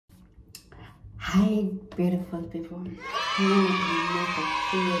Hi, beautiful people. You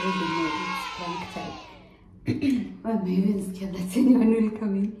already know it's prank time. I'm even scared that anyone will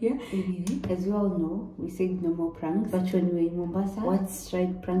come in here. Anyway, as you all know, we said no more pranks. But when we were in Mombasa, what's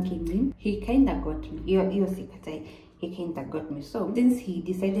tried pranking me, he kinda got me. He kinda got me. So since he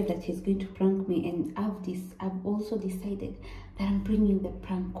decided that he's going to prank me, and I've also decided that I'm bringing the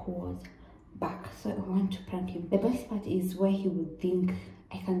prank calls back. So I want to prank him. The best part is where he would think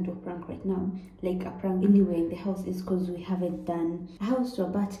I can't do a prank right now, like a prank anywhere in the house, is because we haven't done a house tour.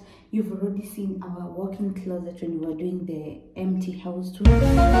 But you've already seen our walk-in closet when we were doing the empty house tour.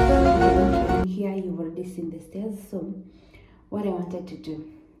 Here you've already seen the stairs. So what I wanted to do,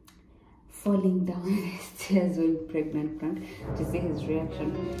 falling down the stairs when pregnant prank, to see his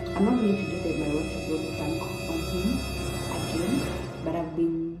reaction. I'm not going to do the my water prank on him again, but I've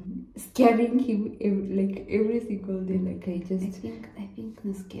been scaring him every single day. Like I think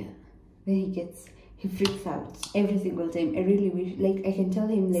no scare. Then he freaks out every single time. I really wish I can tell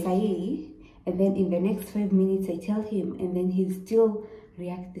him say, and then in the next 5 minutes I tell him, and then he still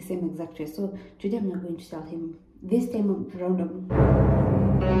reacts the same exact way. So today I'm not going to tell him. This time around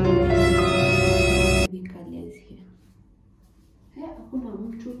is here.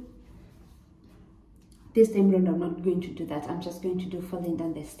 This time round, I'm not going to do that. I'm just going to do falling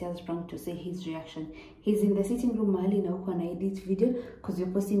down the stairs prank to see his reaction. He's in the sitting room Mali now when I edit video, because we're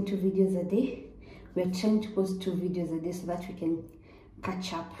posting 2 videos a day. We're trying to post 2 videos a day so that we can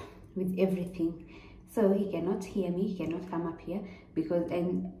catch up with everything. So he cannot hear me, he cannot come up here because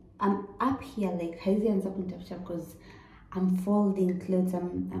I'm up here like Hazy ends up in because I'm folding clothes,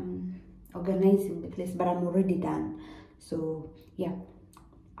 I'm organizing the place, but I'm already done. So yeah,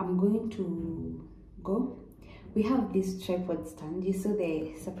 I'm going to go. We have this tripod stand. You saw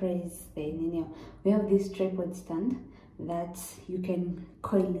the surprise thing. We have this tripod stand that you can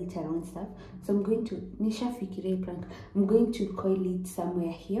coil it around stuff. So I'm going to prank. I'm going to coil it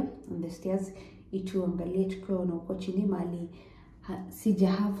somewhere here on the stairs. Ituangalie tukiwa na uko chini mali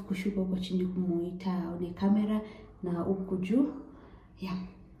sija have kushuka uko chini kumuita one kamera na huku juu. Yeah.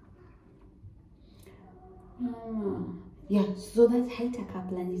 Yeah, so that haitaka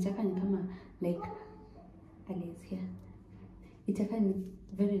plan, itaka ni kama like Ali's here. Itaka ni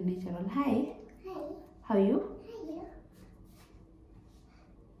very natural. Hi. Hi. How are you? Hi.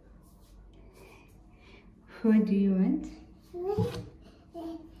 What do you want?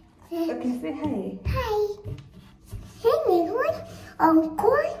 Okay, say hi. Hi. Hey, everyone. I'm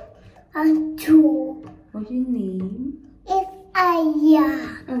going to. What's your name? It's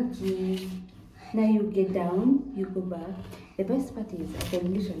Aya. Okay. Now you get down, you go back. The best part is I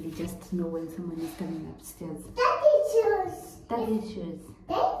can literally just know when someone is coming upstairs. Daddy shoes. Daddy shoes.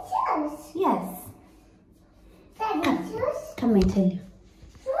 Daddy shoes. Yes. Daddy shoes. Come and tell you.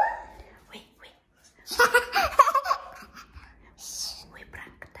 Wait. We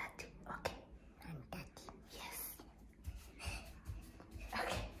prank Daddy. Okay. And Daddy. Yes.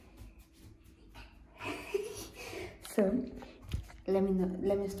 Okay. So let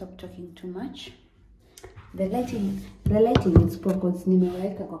me stop talking too much. The lighting is poor because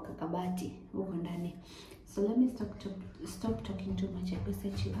nimeweka kwa kakabati huko ndani. So let me stop talking too much. I go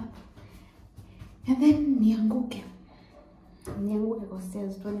set you up. And then nianguke kwa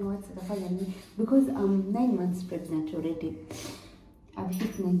stairs, 20 watts itafanya nini? Because I'm 9 months pregnant already. I've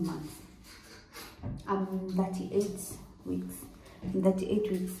hit 9 months. I'm 38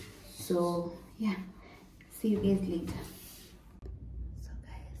 weeks. So yeah, see you guys later.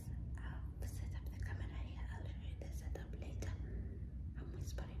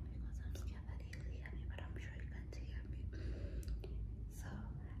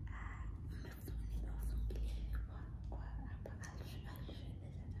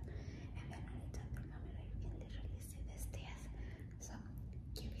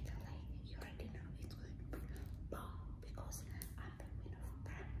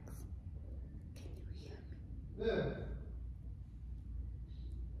 Yeah.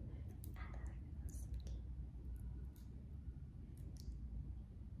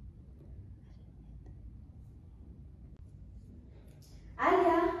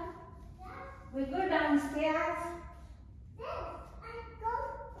 Alia, we go downstairs. Yes, I go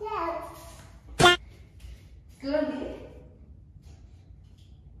down. Slowly.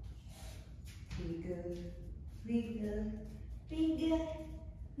 Wiggle.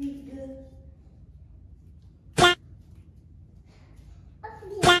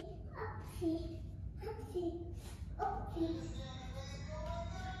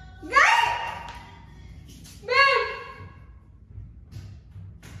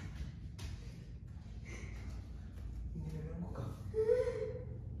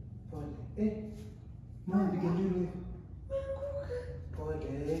 Mama piga nduru. Pole.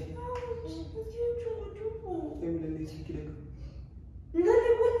 Hebu ndio kidogo. Ngale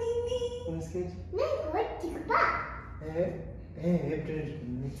kwa nini? Unasikia? Hebu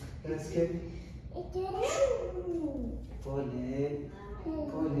unasikia? Pole.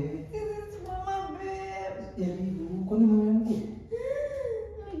 Mama babe. Yaani kwani mama mko?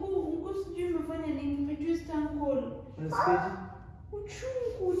 Mguu sijui umefanya nini, nimejust ankle. Unasikia?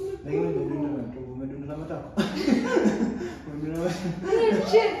 Uchungu. Lakini umedunda na matako.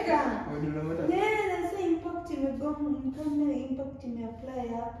 Unacheka. Umedunda matako. Yeah, sasa impact imegonga, kama impact imeapply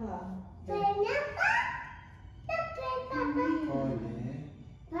hapa. Pole.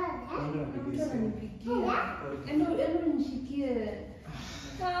 Mtu ananipigia. Endo nishikie.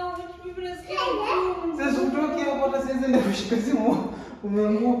 Sasa utoke hapo hata sasa ndio kushika simu.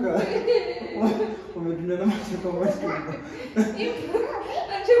 Umeanguka. Umedunda na matako basi.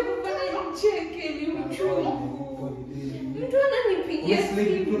 Acha kufanya nicheke, ni uchungu. Mtu ananipigia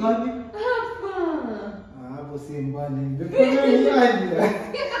simu. Hapa. Hapo si mbali. Mbona ni aje?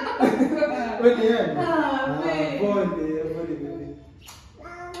 Wewe yani? Pole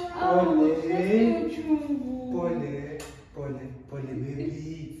baby. Pole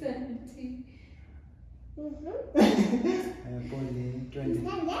baby. Asante. Pole, twende.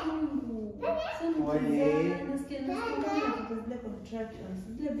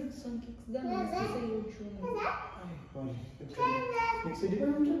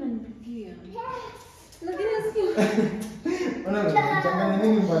 Unachanganya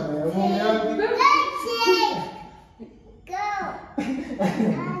nini bwana? Mume wangu.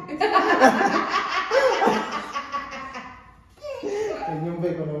 Nyumba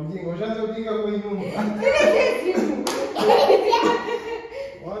iko na ujinga. Ushaanza ujinga kwa nyumba.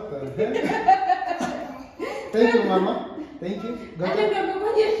 What the heck? Thank you, mama. Thank you.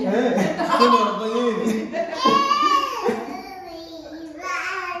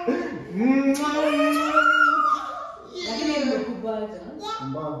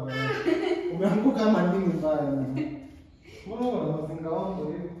 Umeanguka kama nini mbaya? Mbona unazinga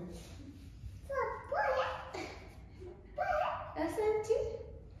wangu hivi? Asante.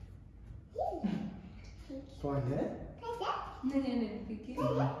 Pole. Nani ananipigia?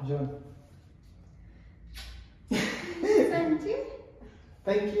 John. Asante.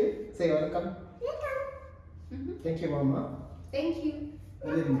 Thank you. Say welcome. Thank you, mama. Thank you.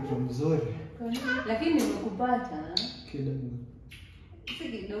 Wewe ni mtu mzuri. Lakini nimekupata. Kidogo. Si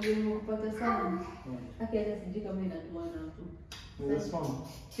kidogo nimekupata sana. Haki hata sijui kama inatumana hapo. Unasimama.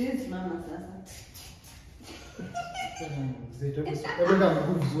 Sisi mama sasa. Zito. Hebu kama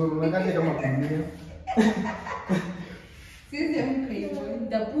vizuri, unakata kama kumbia. Sisi amka hivyo,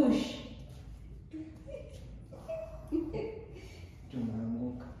 the push.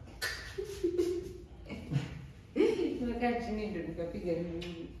 Tunaanguka. Tunakaa chini ndio tukapiga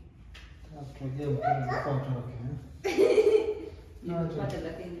nini. Tunaje mkono kwa toke. Nimepata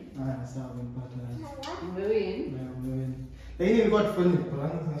lakini. Sawa, nimepata. Umewin. Lakini nilikuwa tufanye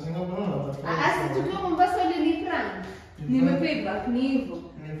prank, nashangaa mbona unafanya. Asi tukiwa Mombasa ile ni prank. Nimepay back ni hivyo.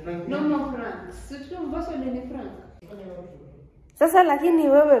 No more pranks. Tukiwa Mombasa ile ni prank. Sasa lakini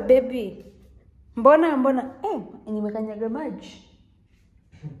wewe baby. Mbona nimekanyaga maji.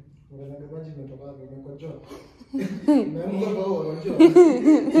 Unataka maji umetoka wapi? Umekojoa. Naanguka kwa unakojoa.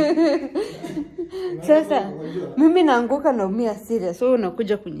 Sasa mimi naanguka naumia serious. Wewe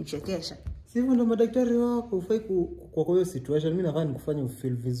unakuja kunichekesha. Sivyo ndo madaktari wako ufai kwa hiyo situation. Mimi nafanya nikufanye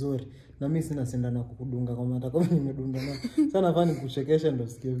ufeel vizuri. Na mimi sina sindano kukudunga kwa mata kama nimedunga na. Sasa nafanya nikuchekesha ndo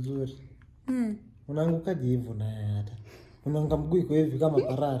usikie vizuri. Unaangukaje hivyo na hata. Unaanga mguu iko hivi kama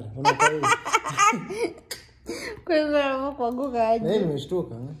parare. Unakaa hivi. Kwa hivyo kuanguka aje? Na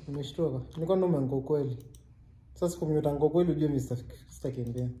nimeshtuka. Nilikuwa ndo umeanguka kweli. Sasa kwa mimi utanguka kweli ujue mimi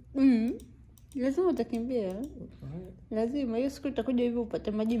sitakimbia. Lazima utakimbia. Lazima hiyo siku utakuja hivi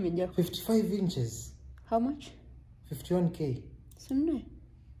upate maji imejaa. 55 inches. How much? 51k. Sio.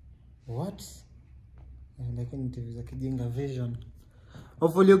 What? Lakini TV za kijinga vision.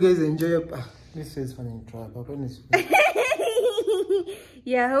 Hopefully you guys enjoy this is funny trap.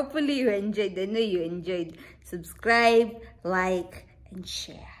 Yeah, hopefully you enjoyed. I know you enjoyed. Subscribe, like, and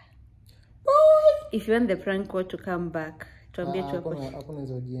share. Bye. If you want the prank call to come back, tuambie tu hapo. Hakuna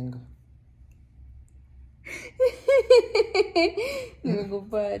hizo ujinga.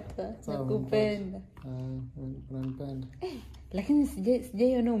 Nimekupata. Nakupenda. Unanipenda. Lakini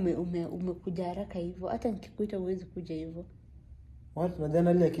sijaiona umekuja haraka hivyo. Hata nikikuita uwezi kuja hivyo. What?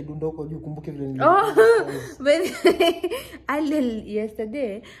 Nadhani ile kidundo huko juu kumbuke vile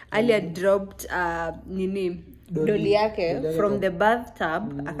yesterday Ali had dropped doli yake from the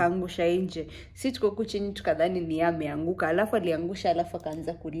bathtub akaangusha nje. Si tuko huku chini tukadhani ni ameanguka, alafu aliangusha, alafu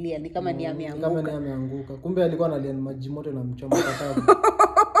akaanza kulia ni kama ni ameanguka. Kumbe alikuwa analia maji moto na mchoma katabu.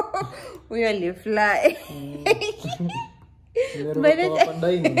 Huyo alifly.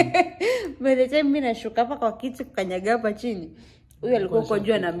 By the time mimi nashuka hapa kwa kiti kukanyaga hapa chini, huyo alikuwa kwa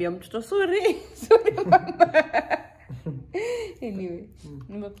juu anaambia mtoto sorry mama. Anyway,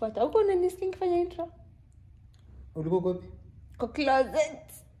 nimepata. Uko unanisikia nikifanya intro? Ulikuwa wapi? Kwa closet.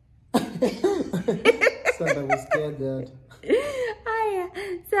 Sasa usikia that. Aya,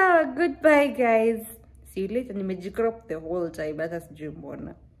 so goodbye guys. See you later. Nimejicrop the whole time, hata sijui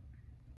mbona.